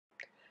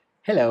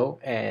Hello,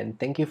 and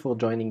thank you for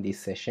joining this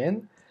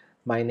session.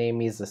 My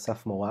name is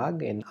Asaf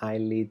Morag, and I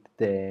lead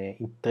the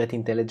threat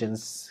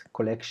intelligence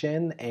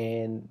collection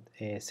and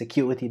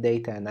security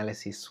data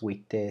analysis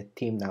with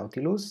Team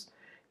Nautilus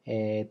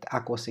at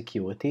Aqua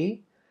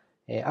Security.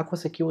 Aqua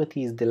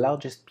Security is the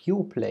largest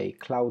pure-play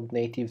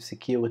cloud-native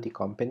security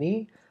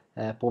company,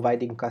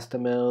 providing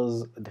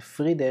customers the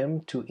freedom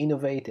to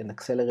innovate and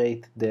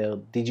accelerate their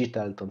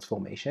digital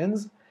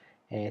transformations.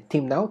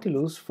 Team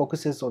Nautilus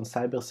focuses on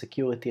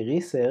cybersecurity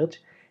research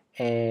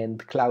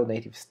and cloud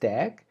native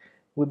stack.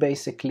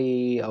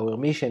 Our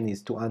mission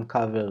is to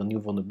uncover new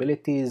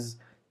vulnerabilities,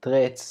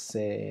 threats,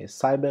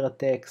 cyber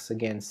attacks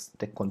against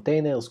the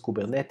containers,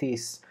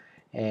 Kubernetes,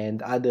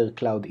 and other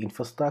cloud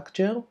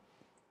infrastructure.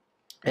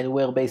 And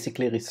we're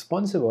basically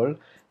responsible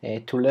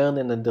to learn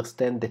and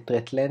understand the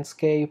threat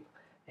landscape,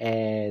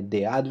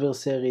 the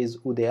adversaries,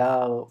 who they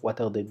are,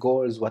 what are the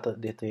goals, what are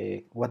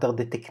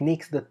the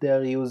techniques that they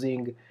are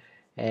using.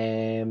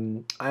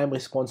 I'm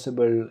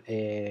responsible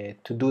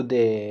to do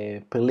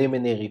the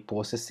preliminary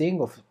processing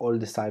of all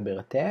the cyber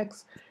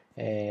attacks.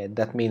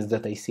 That means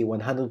that I see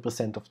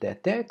 100% of the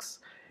attacks,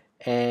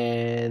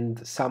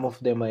 and some of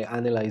them I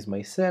analyze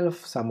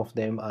myself, some of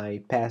them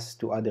I pass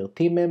to other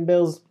team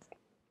members.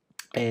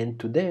 And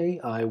today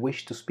I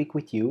wish to speak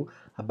with you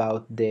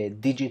about the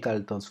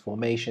digital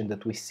transformation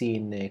that we see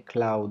in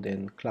cloud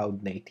and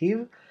cloud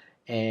native,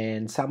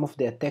 and some of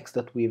the attacks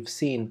that we've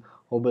seen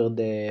over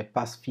the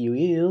past few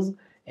years,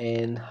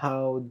 and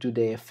how do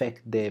they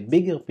affect the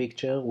bigger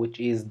picture, which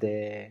is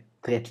the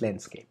threat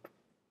landscape.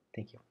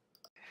 Thank you.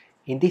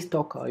 In this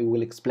talk, I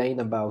will explain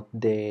about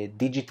the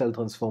digital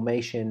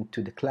transformation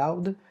to the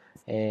cloud,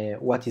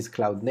 what is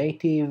cloud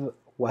native,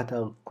 what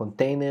are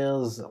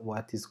containers,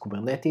 what is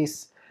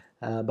Kubernetes,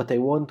 but I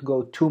won't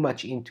go too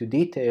much into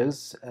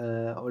details,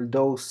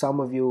 although some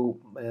of you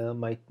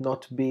might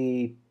not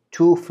be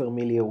too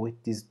familiar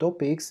with these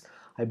topics.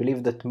 I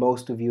believe that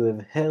most of you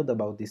have heard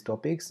about these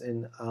topics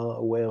and are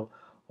aware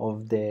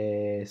of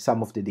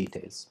some of the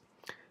details.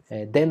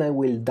 Then I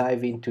will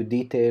dive into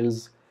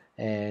details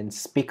and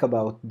speak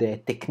about the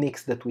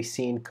techniques that we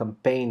see in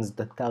campaigns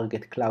that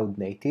target cloud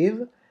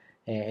native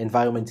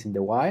environments in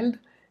the wild.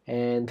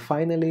 And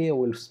finally, I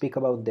will speak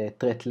about the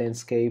threat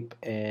landscape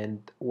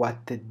and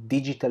what the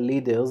digital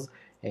leaders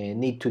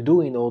need to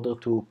do in order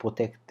to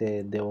protect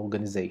their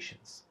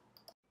organizations.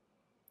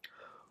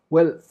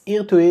 Well,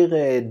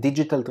 ear-to-ear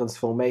digital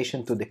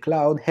transformation to the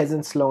cloud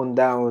hasn't slowed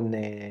down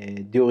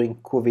during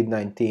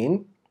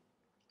COVID-19.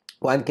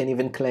 One can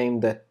even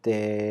claim that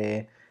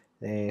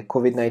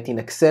COVID-19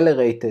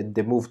 accelerated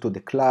the move to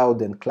the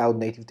cloud and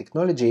cloud-native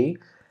technology,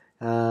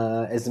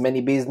 as many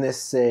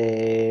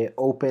businesses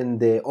opened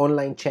the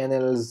online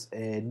channels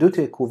due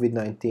to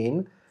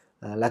COVID-19.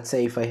 Let's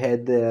say if I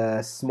had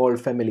a small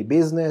family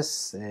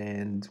business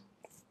and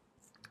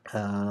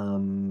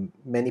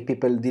many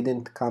people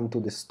didn't come to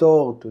the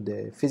store, to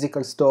the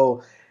physical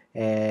store,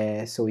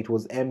 so it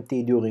was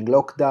empty during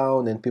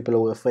lockdown and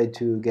people were afraid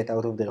to get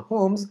out of their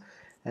homes.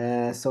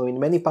 So in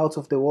many parts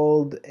of the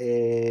world,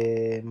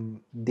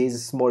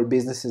 these small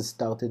businesses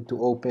started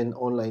to open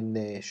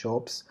online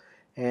shops,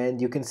 and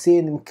you can see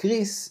an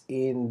increase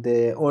in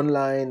the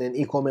online and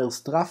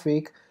e-commerce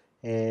traffic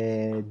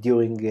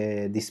during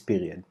this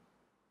period.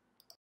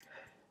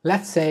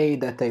 Let's say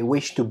that I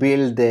wish to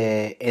build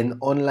an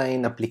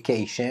online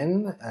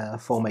application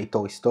for my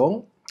toy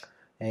store.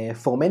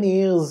 For many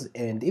years,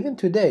 and even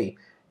today,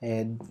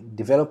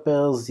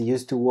 developers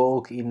used to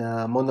work in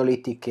a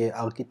monolithic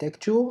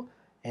architecture,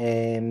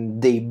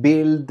 and they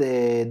build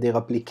their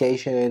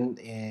application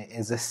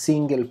as a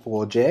single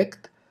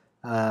project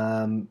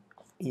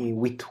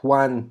with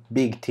one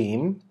big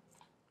team.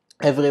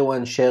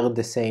 Everyone shared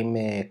the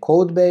same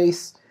code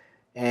base,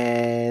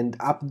 and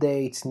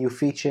updates, new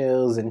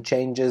features, and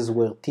changes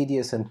were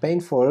tedious and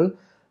painful.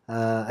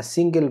 A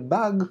single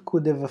bug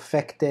could have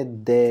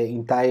affected the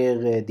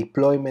entire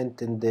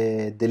deployment and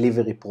the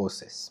delivery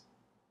process.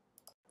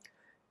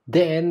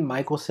 Then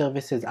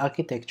microservices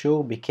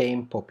architecture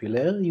became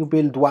popular. You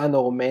build one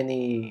or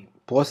many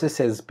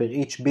processes per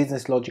each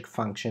business logic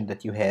function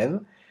that you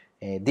have.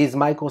 These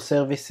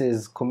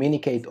microservices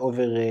communicate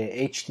over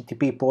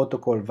HTTP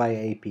protocol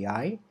via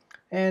API,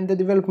 and the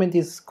development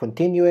is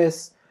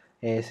continuous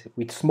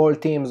with small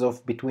teams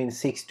of between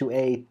 6 to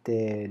 8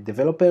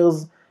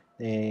 developers,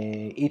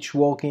 each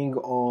working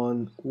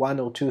on one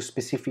or two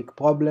specific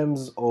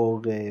problems or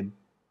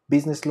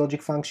business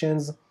logic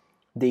functions.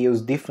 They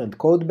use different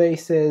code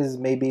bases,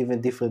 maybe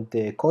even different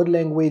code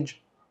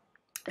language,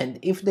 and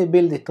if they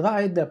build it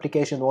right, the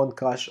application won't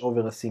crash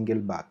over a single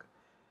bug.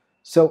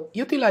 So,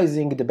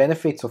 utilizing the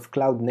benefits of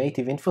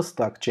cloud-native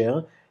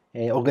infrastructure,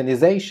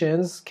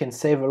 organizations can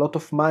save a lot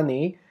of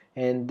money,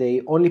 and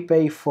they only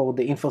pay for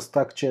the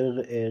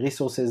infrastructure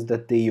resources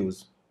that they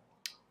use.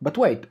 But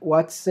wait,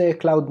 what's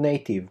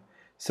cloud-native?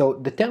 So,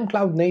 the term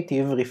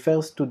cloud-native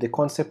refers to the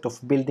concept of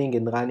building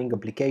and running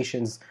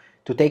applications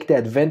to take the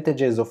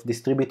advantages of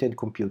distributed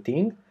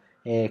computing.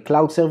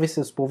 Cloud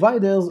services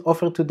providers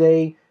offer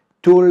today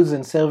tools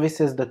and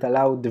services that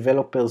allow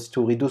developers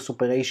to reduce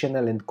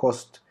operational and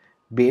cost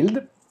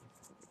build,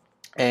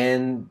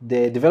 and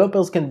the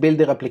developers can build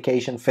their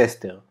application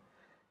faster.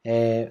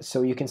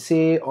 So you can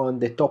see on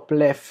the top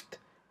left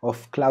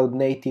of Cloud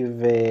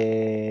Native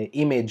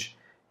image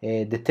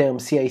the term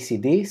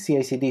CI/CD.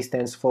 CI/CD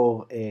stands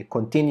for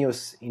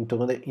continuous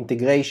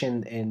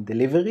integration and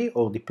delivery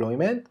or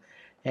deployment,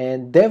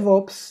 and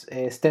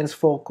DevOps stands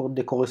for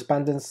the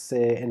correspondence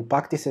and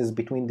practices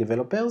between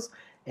developers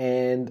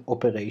and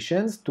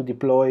operations to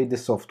deploy the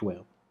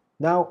software.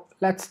 Now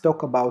let's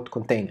talk about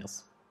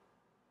containers.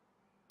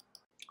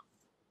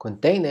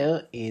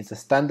 Container is a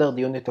standard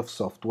unit of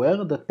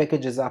software that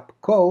packages up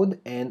code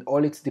and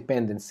all its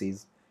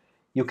dependencies.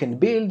 You can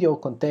build your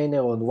container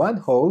on one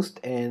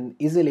host and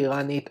easily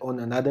run it on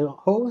another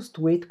host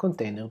with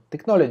container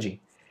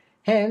technology.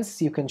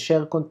 Hence, you can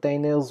share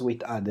containers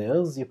with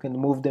others, you can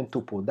move them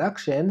to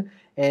production,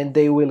 and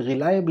they will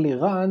reliably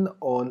run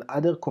on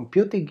other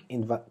computing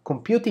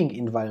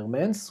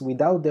environments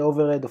without the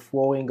overhead of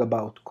worrying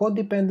about code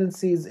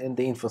dependencies and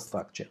the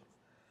infrastructure.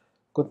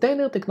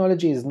 Container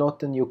technology is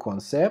not a new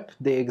concept.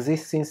 They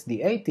exist since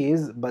the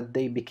 80s, but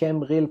they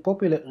became really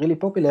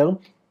popular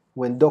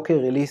when Docker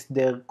released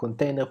their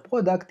container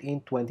product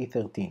in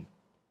 2013.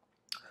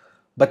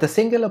 But a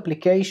single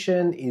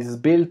application is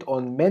built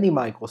on many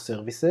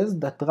microservices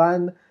that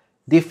run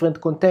different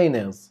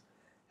containers.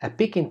 A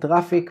peak in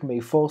traffic may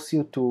force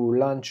you to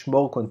launch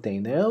more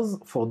containers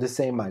for the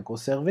same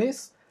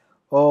microservice,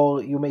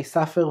 or you may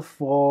suffer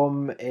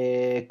from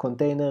a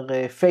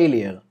container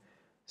failure.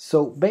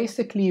 So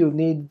basically you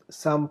need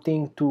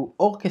something to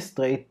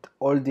orchestrate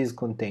all these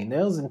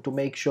containers and to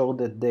make sure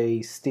that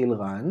they still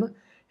run.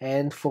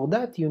 And for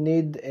that you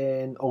need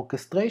an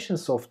orchestration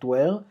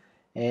software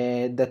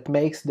that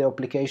makes the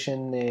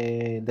application,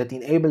 that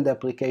enable the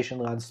application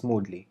run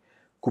smoothly.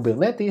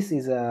 Kubernetes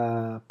is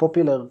a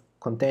popular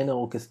container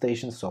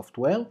orchestration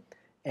software,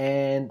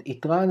 and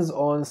it runs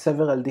on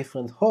several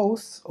different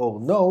hosts or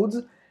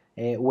nodes.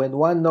 When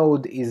one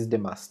node is the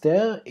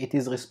master, it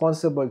is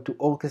responsible to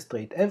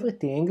orchestrate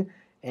everything,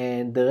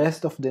 and the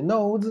rest of the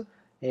nodes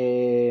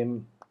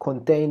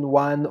contain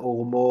one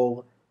or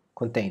more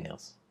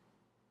containers.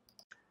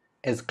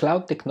 As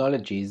cloud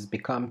technologies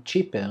become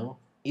cheaper,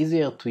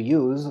 easier to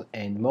use,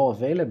 and more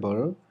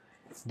available,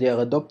 they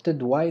are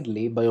adopted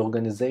widely by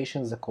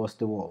organizations across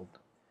the world.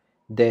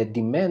 The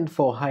demand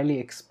for highly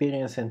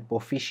experienced and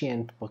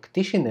proficient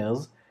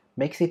practitioners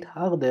makes it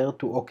harder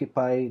to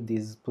occupy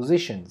these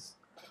positions.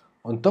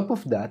 On top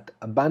of that,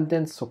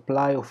 abundant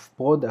supply of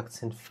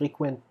products and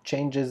frequent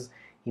changes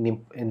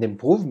and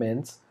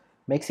improvements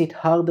makes it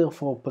harder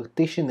for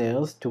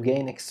practitioners to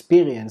gain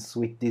experience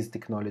with these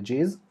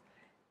technologies,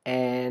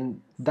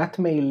 and that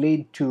may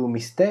lead to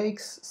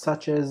mistakes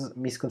such as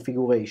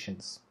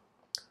misconfigurations.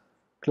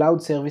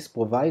 Cloud service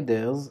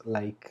providers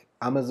like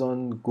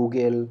Amazon,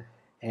 Google,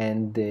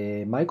 and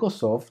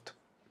Microsoft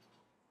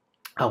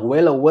are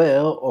well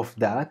aware of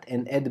that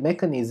and add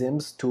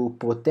mechanisms to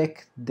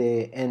protect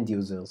the end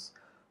users.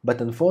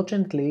 But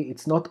unfortunately,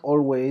 it's not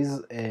always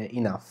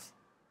enough.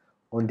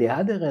 On the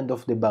other end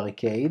of the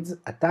barricades,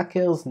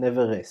 attackers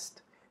never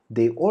rest.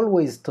 They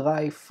always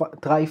try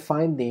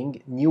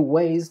finding new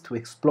ways to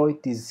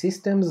exploit these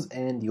systems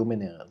and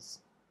human errors.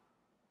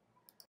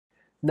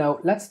 Now,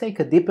 let's take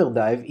a deeper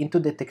dive into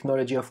the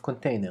technology of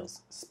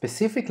containers.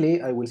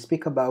 Specifically, I will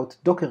speak about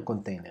Docker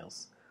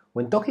containers.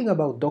 When talking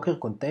about Docker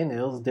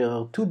containers, there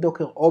are two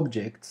Docker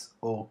objects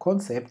or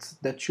concepts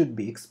that should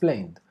be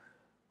explained.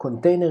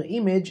 Container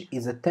image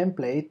is a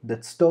template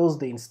that stores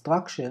the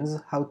instructions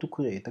how to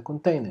create a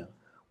container,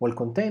 while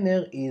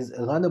container is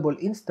a runnable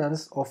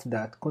instance of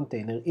that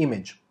container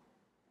image.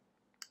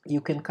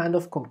 You can kind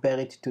of compare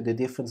it to the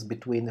difference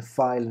between a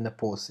file and a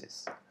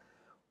process.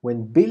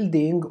 When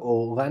building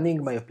or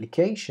running my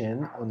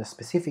application on a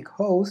specific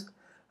host,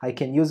 I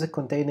can use a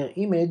container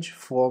image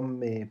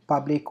from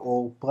public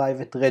or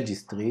private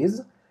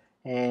registries,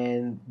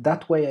 and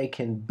that way I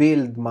can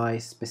build my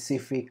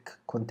specific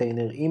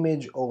container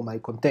image or my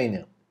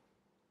container.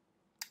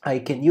 I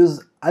can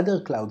use other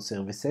cloud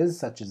services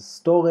such as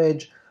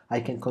storage. I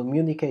can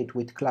communicate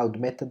with cloud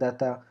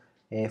metadata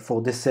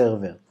for the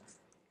server.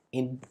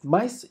 In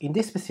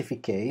this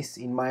specific case,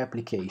 in my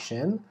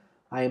application,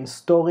 I am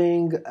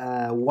storing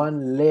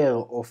one layer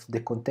of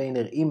the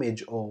container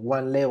image or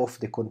one layer of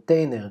the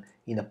container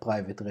in a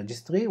private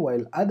registry,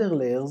 while other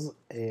layers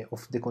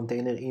of the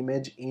container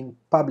image in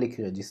public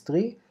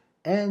registry,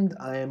 and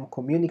I am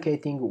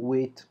communicating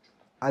with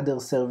other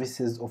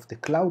services of the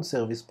cloud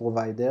service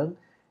provider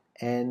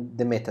and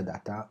the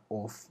metadata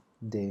of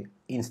the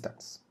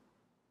instance.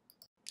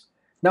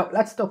 Now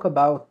let's talk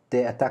about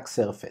the attack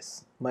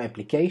surface. My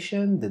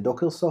application, the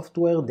Docker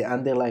software, the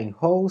underlying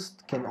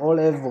host can all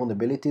have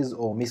vulnerabilities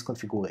or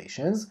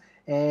misconfigurations,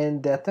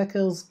 and the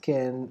attackers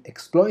can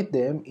exploit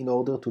them in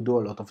order to do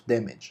a lot of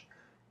damage.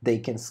 They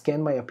can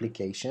scan my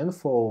application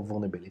for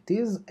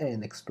vulnerabilities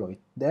and exploit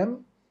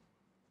them.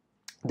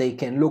 They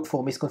can look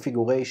for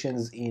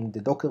misconfigurations in the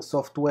Docker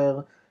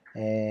software,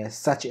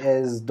 such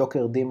as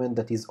Docker daemon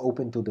that is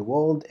open to the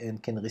world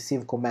and can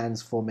receive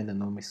commands from an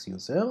anonymous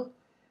user.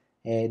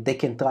 They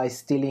can try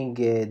stealing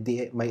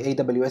my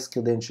AWS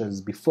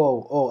credentials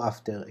before or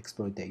after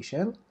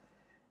exploitation,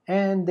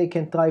 and they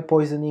can try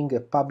poisoning a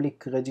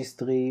public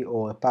registry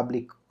or a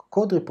public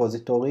code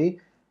repository,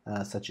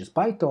 such as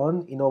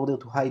Python, in order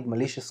to hide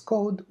malicious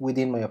code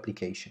within my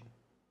application.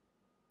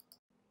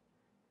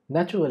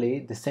 Naturally,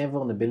 the same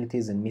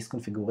vulnerabilities and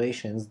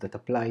misconfigurations that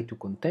apply to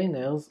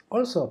containers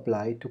also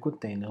apply to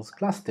containers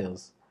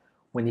clusters.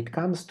 When it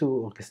comes to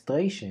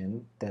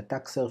orchestration, the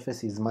attack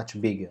surface is much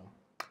bigger.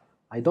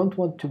 I don't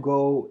want to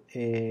go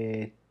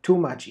too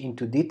much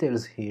into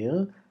details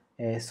here,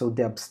 so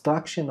the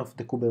abstraction of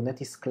the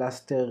Kubernetes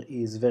cluster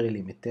is very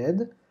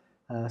limited,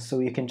 so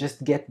you can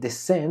just get the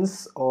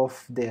sense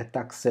of the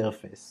attack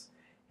surface.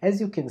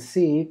 As you can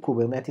see,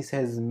 Kubernetes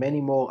has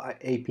many more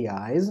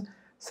APIs,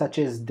 such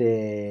as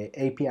the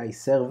API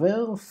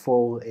server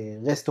for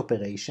REST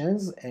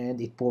operations,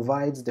 and it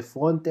provides the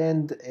front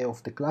end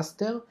of the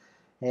cluster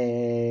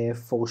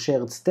for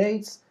shared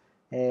states,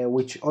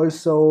 which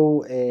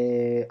also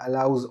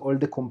allows all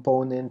the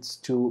components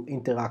to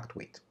interact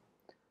with.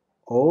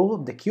 Or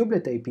the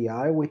Kubelet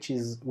API,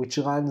 which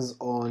runs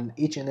on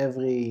each and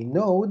every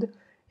node,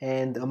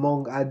 and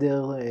among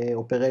other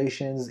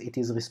operations, it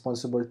is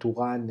responsible to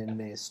run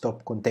and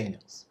stop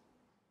containers.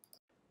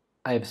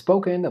 I have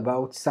spoken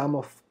about some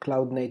of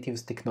Cloud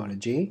Native's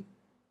technology,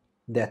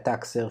 the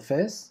attack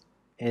surface,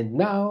 and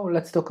now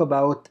let's talk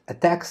about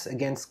attacks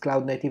against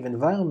Cloud Native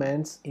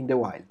environments in the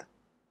wild.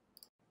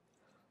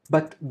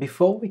 But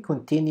before we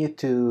continue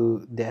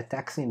to the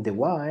attacks in the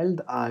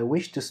wild, I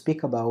wish to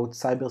speak about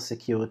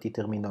cybersecurity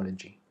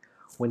terminology.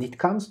 When it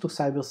comes to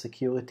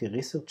cybersecurity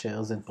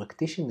researchers and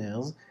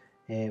practitioners,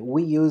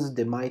 we use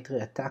the MITRE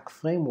ATT&CK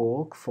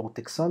framework for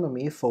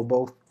taxonomy for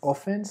both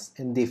offense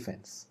and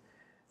defense.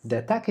 The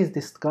attack is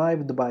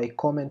described by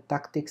common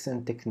tactics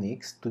and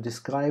techniques to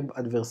describe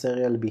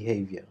adversarial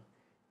behavior.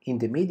 In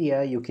the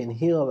media, you can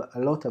hear a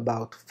lot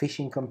about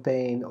phishing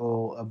campaign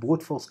or a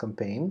brute force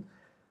campaign,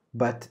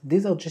 but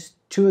these are just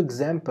two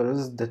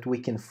examples that we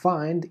can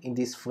find in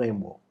this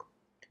framework.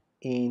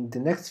 In the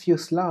next few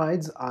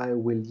slides, I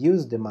will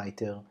use the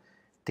MITRE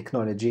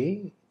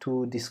technology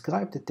to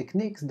describe the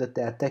techniques that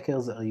the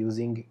attackers are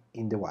using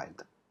in the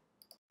wild.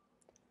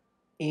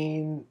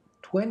 In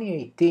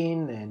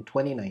 2018 and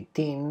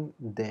 2019,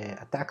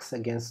 the attacks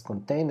against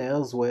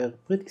containers were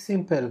pretty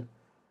simple.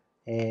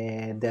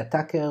 The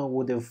attacker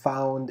would have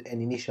found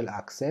an initial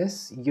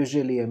access,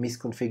 usually a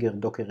misconfigured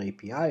Docker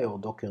API or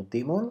Docker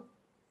daemon,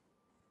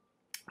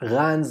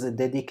 runs a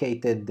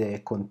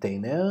dedicated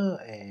container,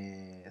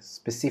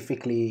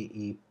 specifically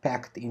he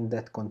packed in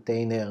that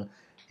container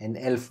an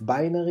ELF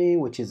binary,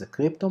 which is a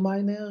crypto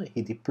miner.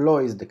 He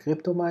deploys the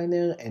crypto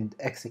miner and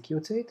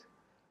executes it,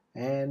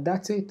 and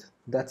that's it.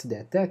 That's the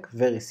attack.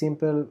 Very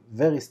simple,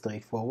 very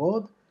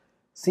straightforward.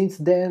 Since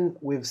then,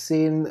 we've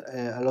seen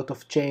a lot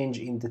of change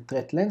in the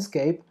threat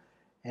landscape,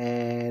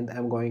 and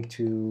I'm going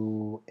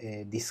to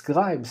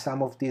describe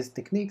some of these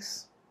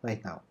techniques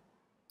right now.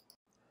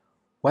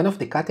 One of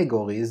the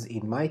categories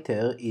in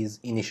MITRE is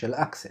initial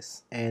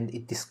access, and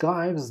it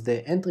describes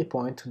the entry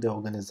point to the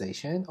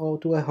organization or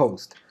to a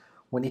host.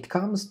 When it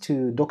comes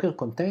to Docker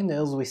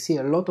containers, we see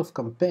a lot of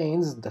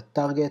campaigns that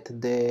target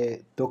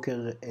the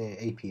Docker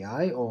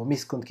API or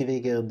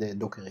misconfigure the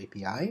Docker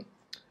API.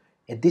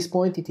 At this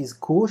point, it is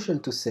crucial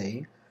to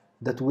say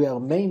that we are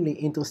mainly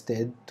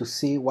interested to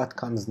see what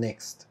comes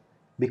next,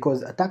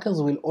 because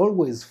attackers will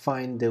always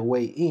find their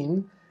way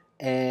in,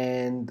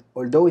 and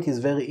although it is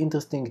very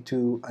interesting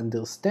to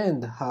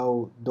understand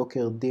how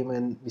Docker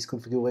daemon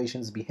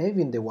misconfigurations behave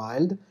in the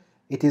wild,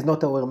 it is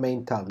not our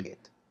main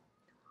target.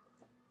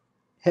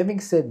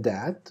 Having said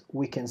that,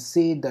 we can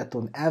see that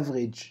on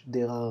average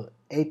there are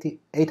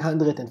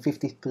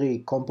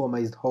 853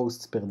 compromised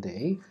hosts per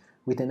day,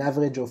 with an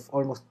average of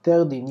almost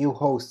 30 new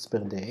hosts per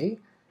day,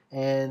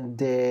 and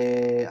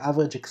the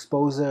average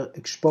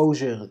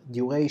exposure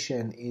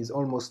duration is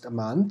almost a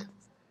month.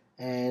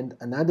 And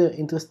another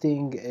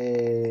interesting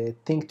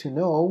thing to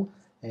know,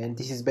 and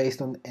this is based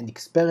on an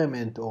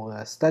experiment or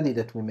a study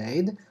that we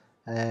made,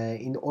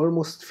 in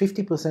almost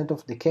 50%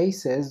 of the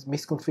cases,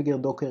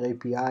 misconfigured Docker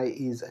API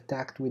is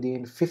attacked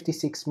within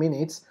 56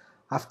 minutes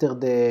after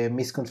the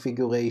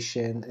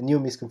new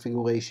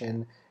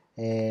misconfiguration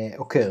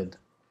occurred.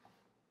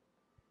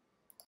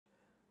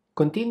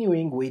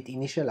 Continuing with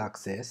initial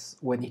access,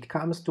 when it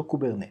comes to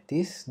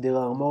Kubernetes, there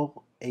are more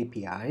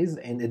APIs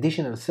and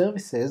additional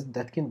services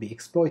that can be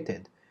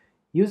exploited.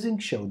 Using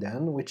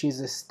Shodan, which is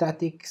a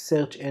static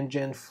search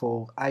engine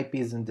for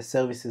IPs and the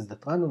services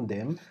that run on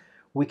them,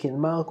 we can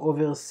mark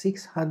over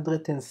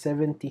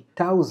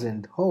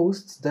 670,000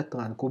 hosts that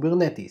run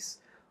Kubernetes.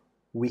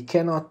 We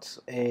cannot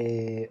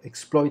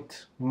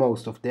exploit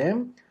most of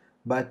them,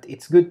 but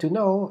it's good to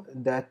know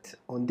that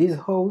on these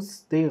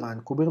hosts they run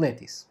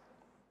Kubernetes.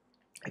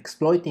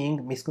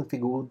 Exploiting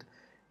misconfigured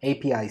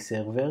API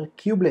server,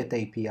 Kubelet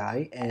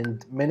API,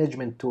 and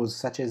management tools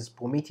such as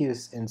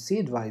Prometheus and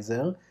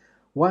cAdvisor,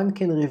 one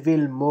can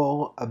reveal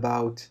more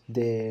about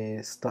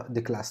the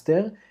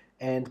cluster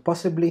and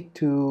possibly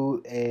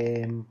to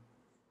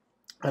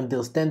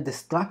understand the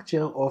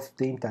structure of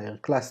the entire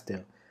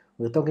cluster.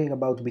 We're talking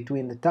about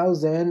between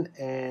 1,000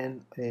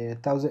 and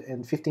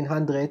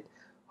 1,500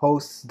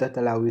 hosts that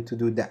allow you to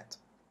do that.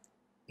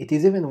 It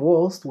is even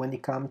worse when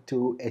it comes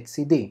to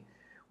etcd,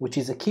 which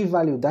is a key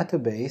value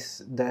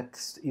database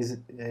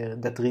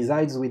that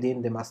resides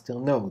within the master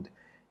node,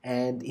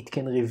 and it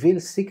can reveal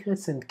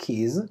secrets and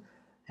keys,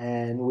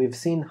 and we've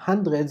seen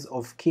hundreds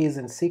of keys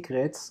and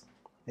secrets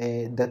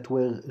that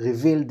were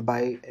revealed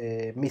by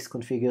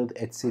misconfigured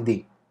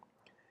etcd.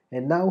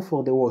 And now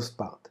for the worst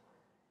part.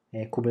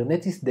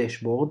 Kubernetes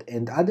dashboard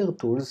and other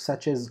tools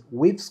such as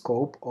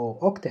Weavescope or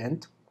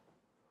Octant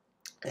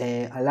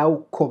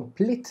allow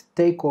complete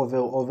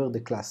takeover over the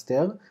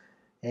cluster,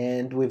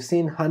 and we've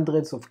seen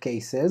hundreds of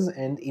cases,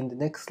 and in the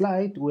next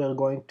slide we are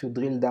going to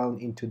drill down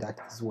into that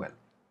as well.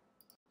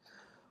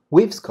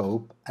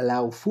 Weavescope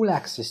allows full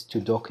access to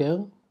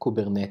Docker,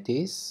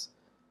 Kubernetes,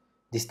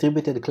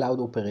 Distributed Cloud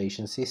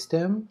Operation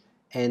System,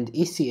 and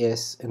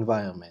ECS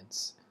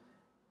environments.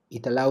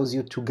 It allows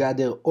you to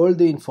gather all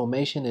the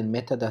information and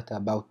metadata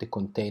about the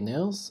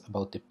containers,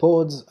 about the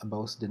pods,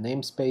 about the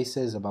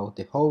namespaces, about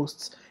the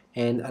hosts,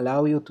 and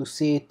allow you to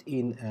see it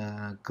in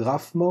a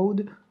graph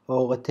mode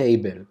or a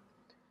table.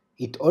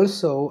 It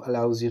also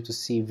allows you to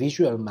see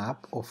visual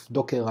map of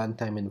Docker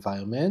runtime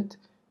environment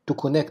to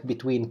connect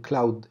between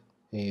cloud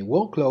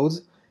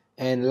workloads,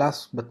 and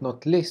last but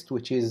not least,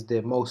 which is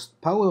the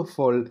most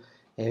powerful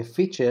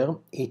feature,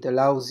 it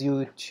allows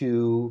you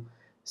to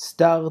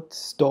start,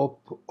 stop,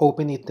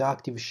 open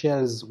interactive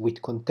shells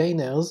with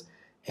containers,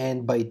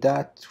 and by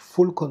that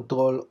full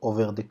control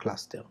over the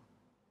cluster.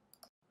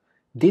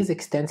 These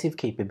extensive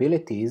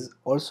capabilities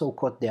also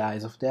caught the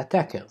eyes of the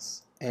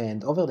attackers,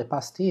 and over the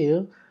past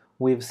year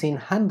we've seen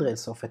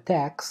hundreds of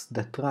attacks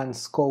that run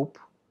scope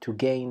to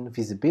gain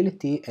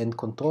visibility and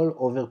control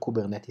over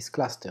Kubernetes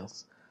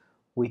clusters.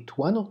 With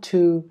one or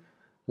two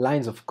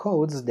lines of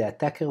codes, the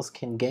attackers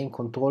can gain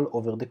control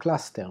over the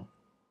cluster.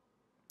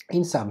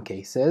 In some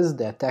cases,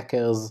 the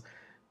attackers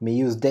may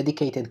use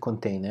dedicated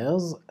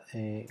containers,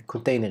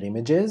 container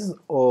images,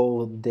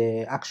 or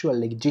the actual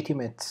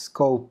legitimate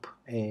scope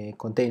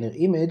container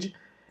image,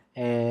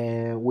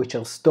 which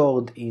are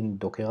stored in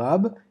Docker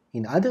Hub.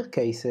 In other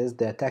cases,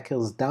 the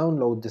attackers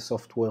download the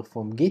software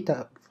from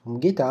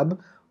GitHub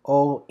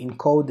or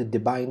encode the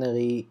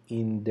binary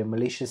in the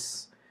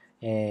malicious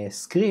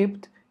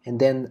script and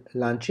then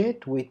launch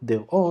it with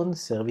their own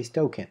service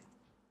token.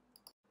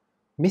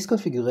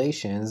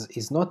 Misconfigurations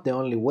is not the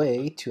only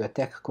way to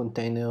attack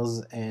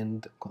containers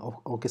and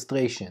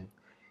orchestration.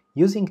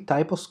 Using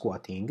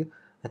typo-squatting,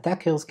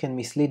 attackers can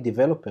mislead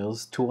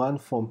developers to run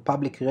from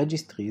public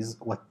registries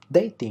what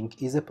they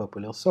think is a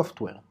popular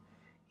software.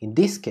 In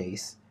this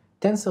case,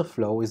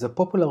 TensorFlow is a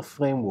popular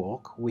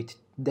framework with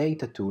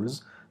data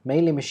tools,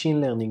 mainly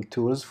machine learning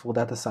tools for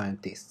data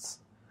scientists.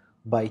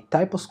 By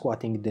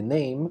typo-squatting the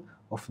name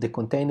of the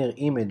container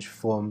image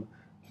from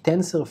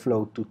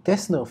TensorFlow to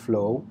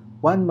TesnorFlow,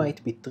 one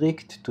might be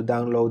tricked to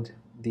download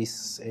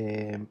this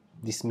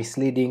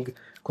misleading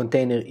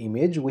container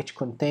image, which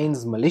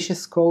contains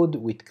malicious code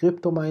with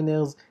crypto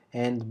miners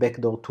and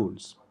backdoor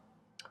tools.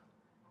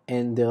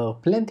 And there are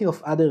plenty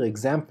of other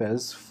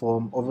examples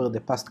from over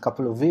the past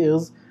couple of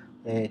years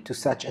to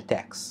such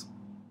attacks.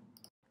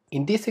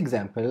 In this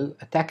example,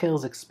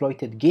 attackers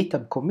exploited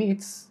GitHub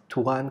commits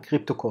to run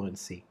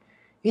cryptocurrency.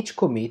 Each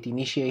commit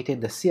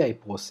initiated a CI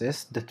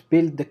process that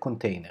built the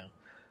container.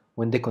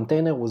 When the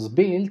container was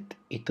built,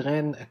 it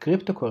ran a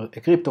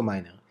crypto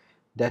miner.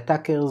 The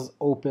attackers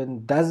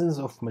opened dozens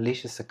of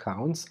malicious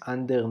accounts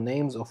under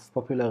names of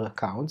popular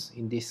accounts,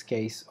 in this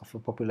case of a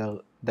popular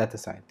data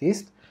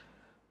scientist,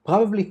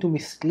 probably to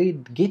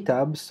mislead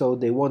GitHub so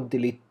they won't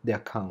delete the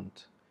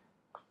account.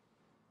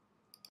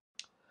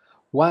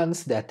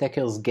 Once the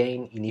attackers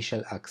gain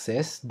initial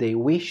access, they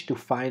wish to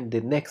find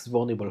the next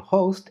vulnerable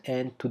host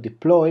and to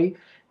deploy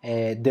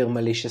their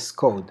malicious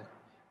code.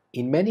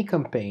 In many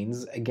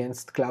campaigns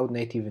against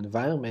cloud-native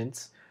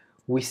environments,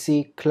 we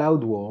see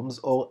cloud worms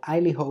or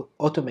highly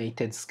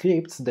automated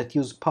scripts that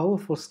use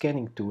powerful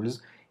scanning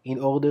tools in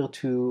order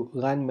to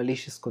run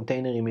malicious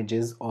container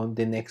images on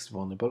the next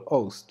vulnerable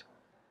host.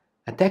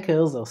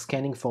 Attackers are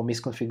scanning for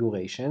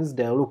misconfigurations.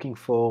 They are looking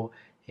for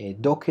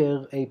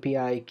Docker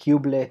API,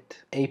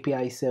 Kubelet,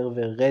 API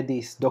server,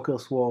 Redis, Docker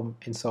Swarm,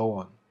 and so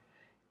on.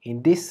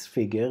 In this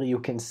figure, you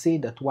can see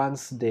that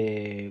once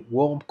the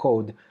worm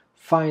code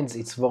finds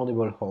its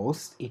vulnerable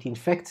host, it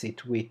infects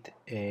it with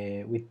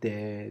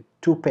the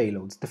two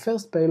payloads. The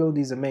first payload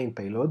is a main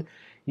payload,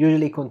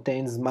 usually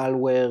contains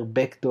malware,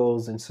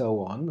 backdoors, and so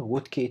on,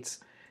 rootkits,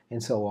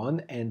 and so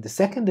on. And the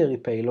secondary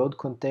payload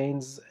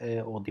contains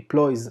or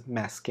deploys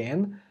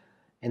masscan,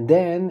 and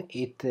then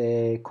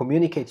it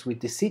communicates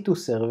with the C2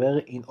 server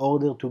in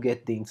order to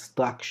get the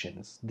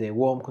instructions, the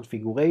worm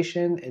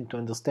configuration, and to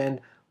understand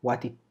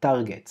what it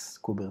targets,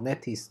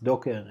 Kubernetes,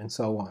 Docker, and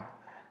so on.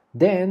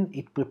 Then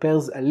it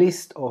prepares a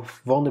list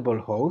of vulnerable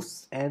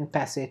hosts and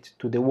pass it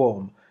to the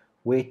worm,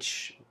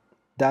 which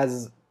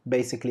does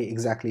basically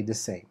exactly the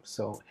same.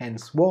 So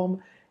hence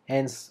worm,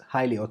 hence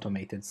highly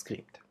automated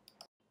script.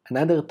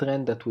 Another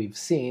trend that we've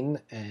seen,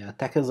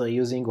 attackers are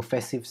using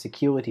offensive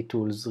security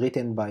tools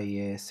written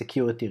by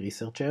security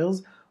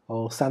researchers,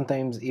 or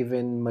sometimes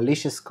even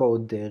malicious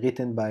code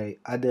written by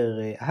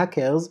other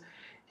hackers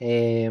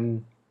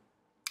in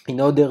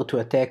order to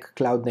attack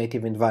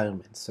cloud-native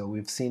environments. So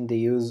we've seen the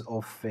use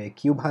of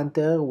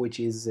KubeHunter, which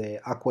is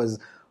Aqua's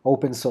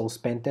open source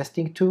pen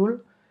testing tool,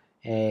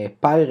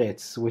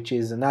 Pirates, which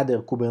is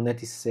another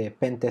Kubernetes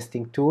pen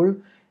testing tool.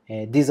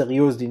 These are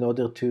used in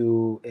order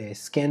to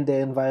scan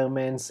their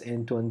environments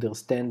and to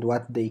understand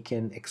what they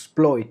can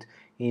exploit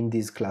in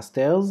these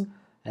clusters.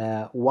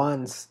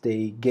 Once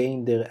they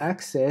gain their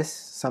access,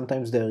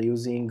 sometimes they're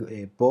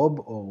using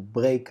Bob or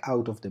break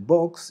out of the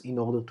box in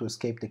order to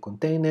escape the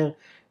container.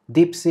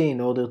 DeepC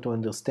in order to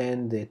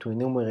understand, to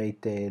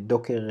enumerate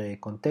Docker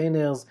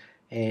containers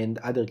and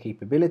other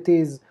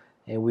capabilities.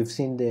 We've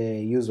seen the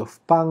use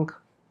of Punk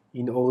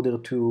in order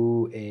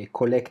to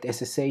collect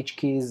SSH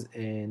keys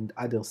and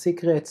other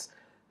secrets.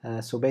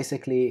 So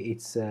basically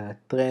it's a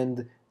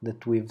trend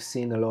that we've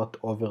seen a lot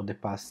over the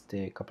past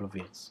couple of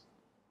years.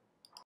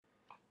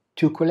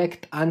 To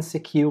collect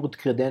unsecured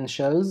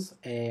credentials,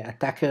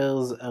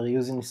 attackers are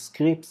using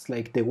scripts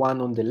like the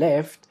one on the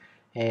left.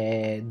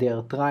 They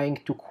are trying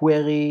to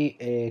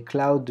query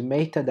cloud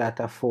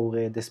metadata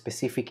for the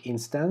specific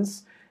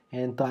instance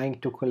and trying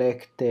to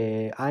collect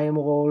IAM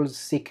roles,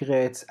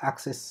 secrets,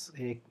 access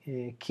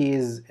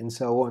keys, and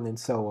so on and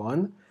so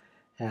on.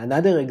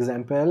 Another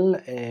example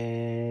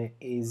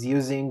is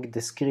using the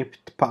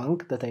script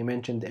Punk that I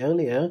mentioned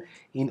earlier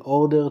in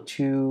order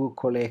to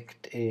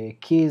collect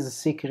keys,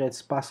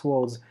 secrets,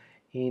 passwords.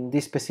 In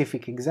this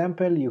specific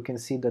example, you can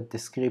see that the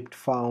script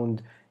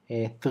found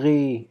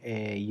 3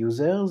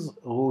 users,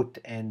 root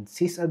and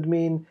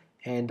sysadmin,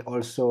 and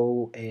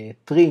also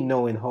 3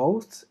 known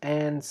hosts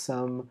and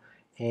some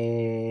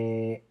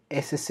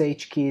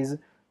SSH keys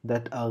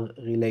that are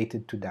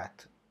related to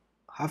that.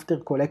 After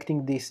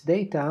collecting this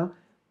data,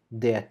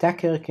 the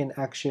attacker can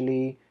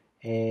actually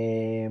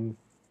do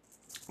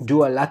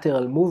a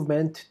lateral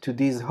movement to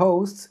these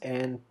hosts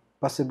and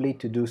possibly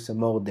to do some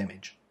more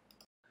damage.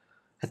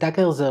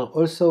 Attackers are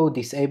also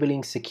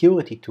disabling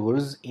security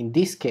tools. In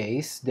this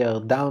case, they are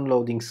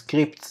downloading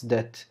scripts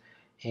that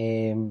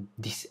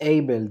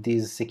disable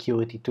these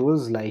security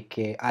tools like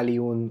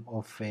Aliyun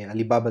of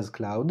Alibaba's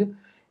cloud,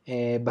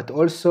 but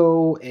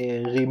also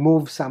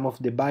remove some of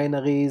the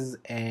binaries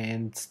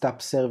and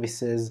stop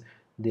services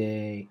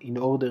in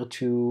order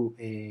to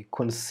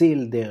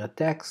conceal their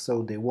attacks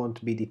so they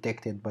won't be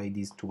detected by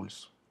these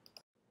tools.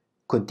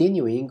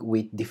 Continuing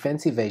with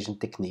defense evasion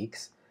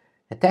techniques,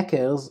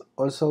 attackers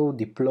also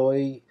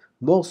deploy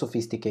more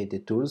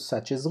sophisticated tools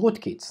such as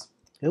rootkits.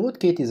 A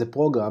rootkit is a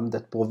program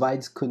that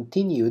provides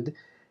continued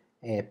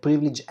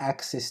privileged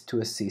access to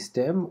a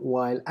system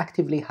while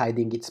actively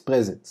hiding its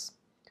presence.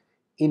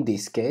 In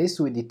this case,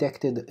 we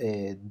detected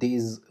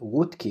these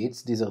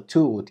rootkits, these are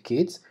 2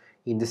 rootkits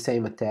in the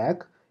same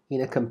attack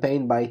in a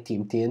campaign by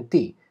Team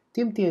TNT.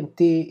 Team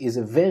TNT is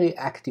a very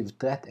active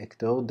threat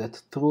actor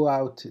that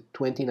throughout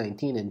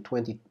 2019 and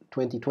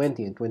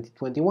 2020 and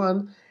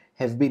 2021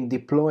 have been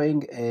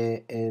deploying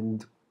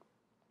and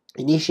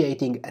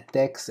initiating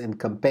attacks and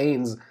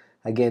campaigns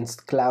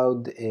against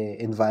cloud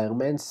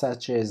environments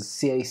such as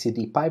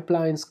CI/CD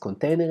pipelines,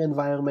 container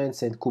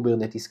environments, and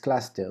Kubernetes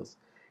clusters.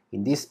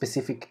 In this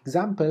specific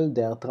example,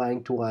 they are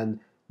trying to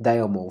run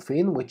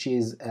Diamorphine, which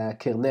is a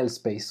kernel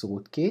space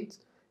rootkit,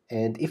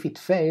 and if it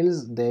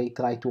fails, they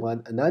try to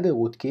run another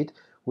rootkit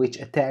which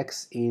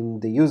attacks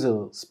in the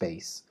user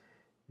space.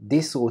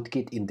 This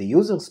rootkit in the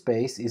user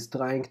space is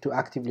trying to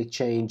actively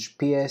change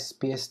PS,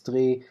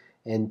 PS3,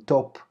 and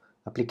top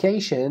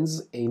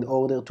applications in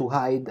order to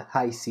hide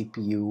high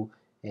CPU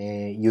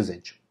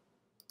usage.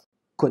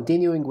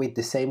 Continuing with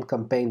the same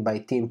campaign by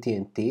Team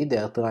TNT, they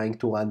are trying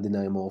to run the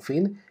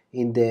Diamorphine.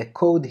 In the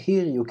code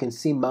here, you can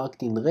see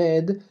marked in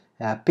red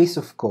a piece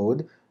of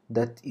code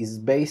that is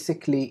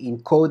basically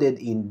encoded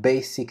in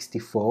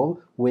base64.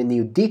 When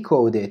you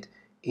decode it,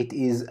 it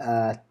is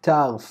a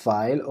tar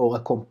file or a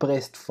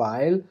compressed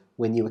file.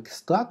 When you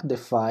extract the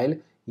file,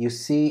 you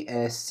see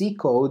a C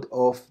code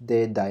of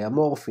the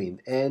Diamorphine,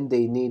 and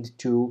they need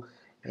to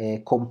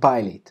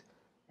compile it.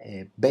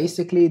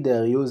 Basically,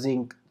 they're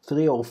using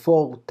 3 or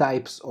 4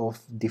 types of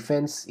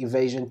defense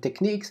evasion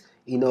techniques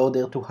in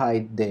order to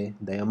hide the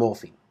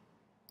Diamorphine.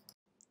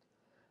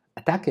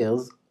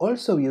 Attackers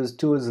also use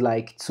tools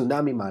like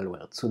Tsunami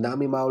malware.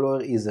 Tsunami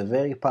malware is a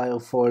very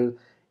powerful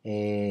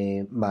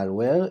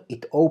malware.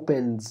 It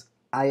opens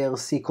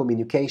IRC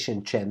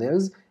communication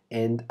channels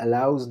and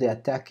allows the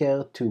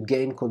attacker to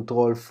gain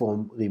control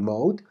from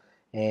remote,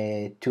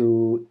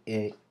 to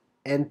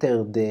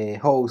enter the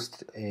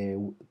host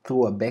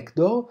through a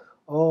backdoor,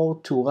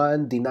 or to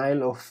run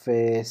denial of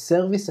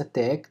service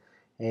attack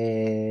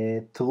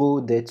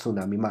through the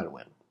Tsunami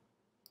malware.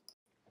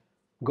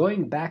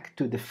 Going back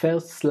to the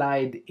first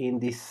slide in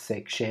this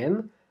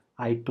section,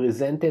 I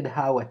presented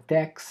how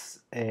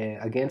attacks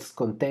against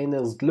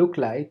containers look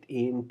like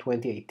in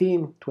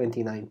 2018,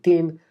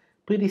 2019.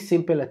 Pretty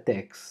simple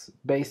attacks,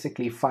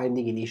 basically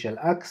finding initial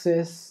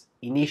access,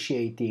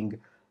 initiating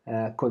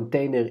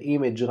container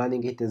image,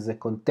 running it as a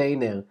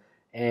container,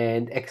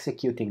 and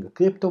executing a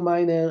crypto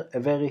miner, a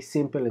very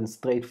simple and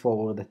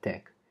straightforward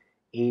attack.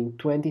 In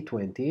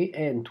 2020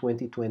 and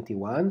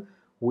 2021,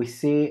 we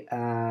see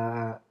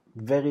a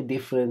very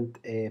different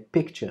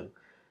picture.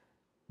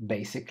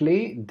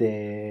 Basically,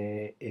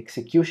 the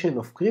execution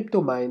of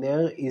crypto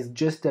miner is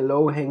just a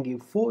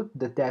low-hanging fruit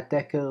that the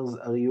attackers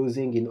are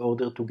using in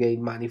order to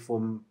gain money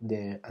from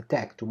the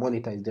attack, to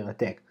monetize their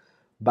attack.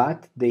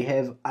 But they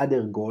have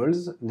other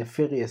goals,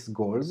 nefarious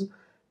goals,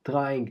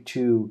 trying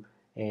to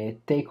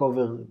take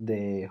over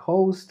the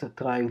host,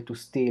 trying to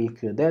steal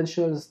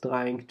credentials,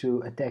 trying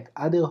to attack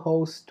other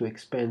hosts to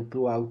expand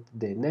throughout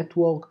the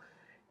network,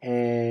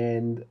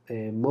 and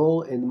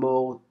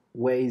more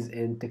ways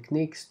and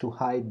techniques to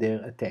hide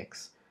their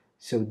attacks.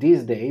 So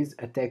these days,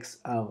 attacks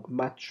are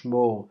much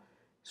more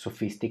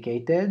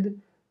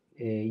sophisticated,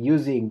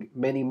 using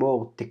many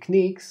more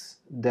techniques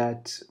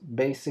that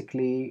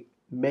basically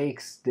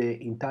makes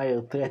the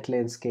entire threat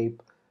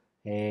landscape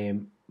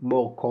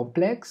more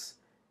complex,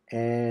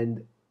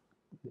 and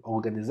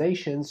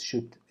organizations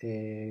should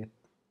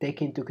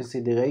take into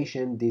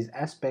consideration these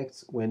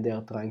aspects when they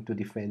are trying to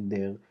defend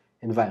their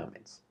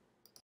environments.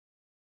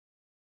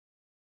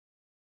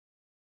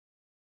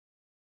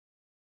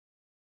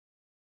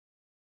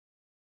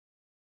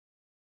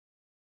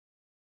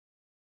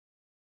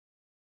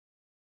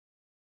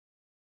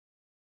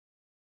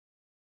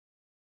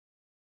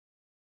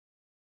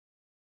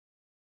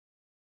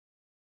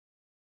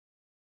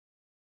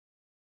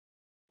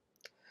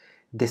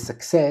 The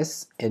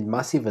success and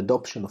massive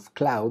adoption of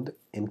cloud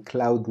and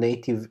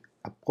cloud-native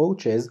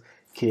approaches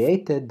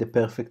created the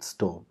perfect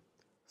storm.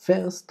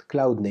 First,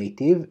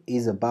 cloud-native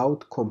is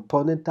about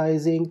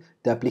componentizing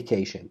the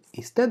application.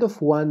 Instead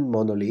of one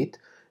monolith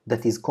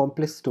that is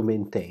complex to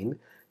maintain,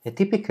 a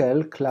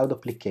typical cloud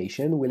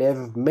application will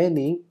have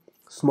many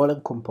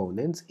smaller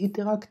components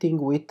interacting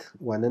with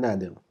one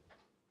another.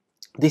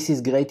 This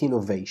is great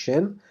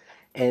innovation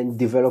and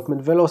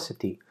development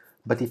velocity,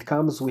 but it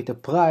comes with a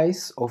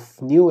price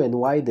of new and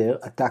wider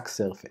attack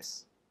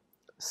surface.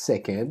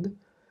 Second,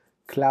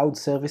 cloud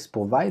service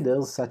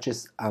providers such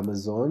as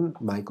Amazon,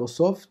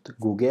 Microsoft,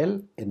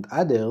 Google, and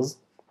others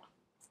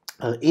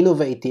are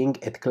innovating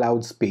at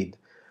cloud speed,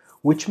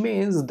 which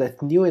means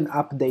that new and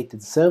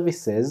updated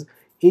services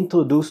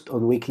introduced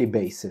on weekly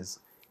basis.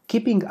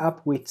 Keeping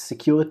up with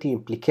security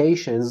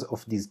implications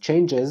of these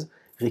changes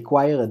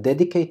require a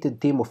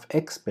dedicated team of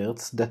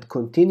experts that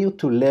continue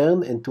to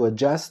learn and to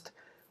adjust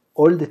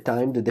all the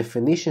time the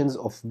definitions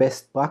of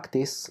best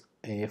practice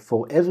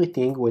for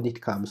everything when it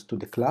comes to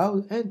the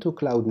cloud and to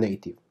cloud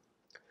native.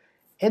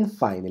 And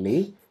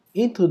finally,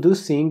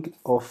 introducing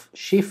of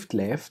shift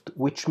left,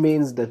 which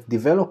means that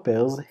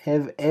developers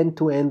have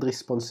end-to-end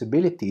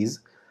responsibilities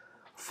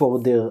for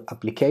their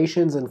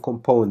applications and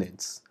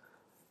components.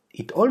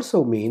 It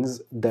also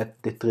means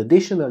that the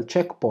traditional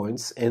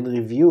checkpoints and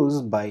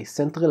reviews by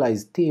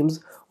centralized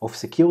teams of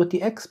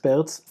security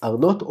experts are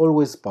not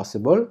always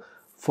possible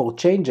for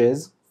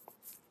changes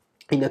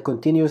in a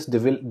continuous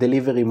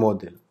delivery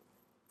model.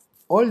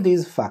 All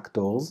these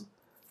factors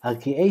are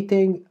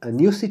creating a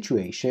new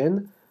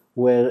situation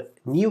where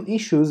new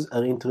issues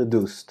are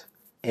introduced,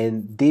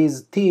 and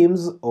these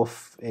teams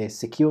of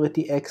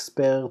security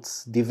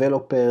experts,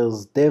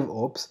 developers,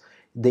 DevOps,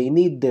 they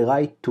need the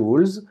right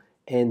tools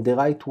and the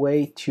right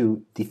way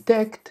to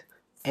detect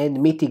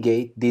and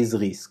mitigate these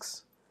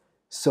risks.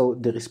 So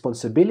the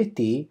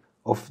responsibility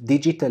of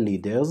digital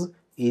leaders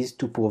is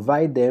to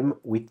provide them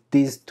with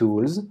these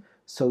tools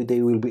so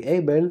they will be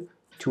able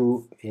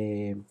to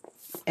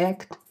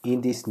act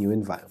in this new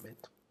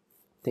environment.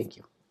 Thank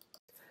you.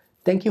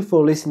 Thank you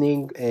for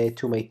listening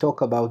to my talk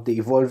about the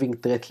evolving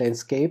threat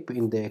landscape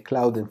in the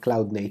cloud and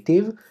cloud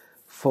native.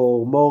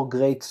 For more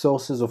great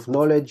sources of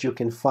knowledge, you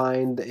can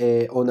find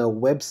on our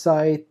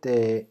website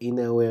in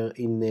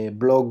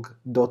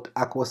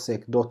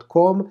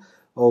blog.aquasec.com,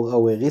 or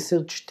our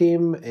research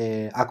team,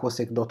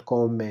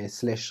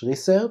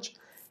 aquasec.com/research,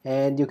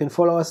 and you can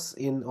follow us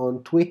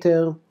on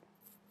Twitter.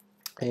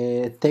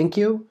 Thank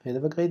you and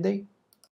have a great day.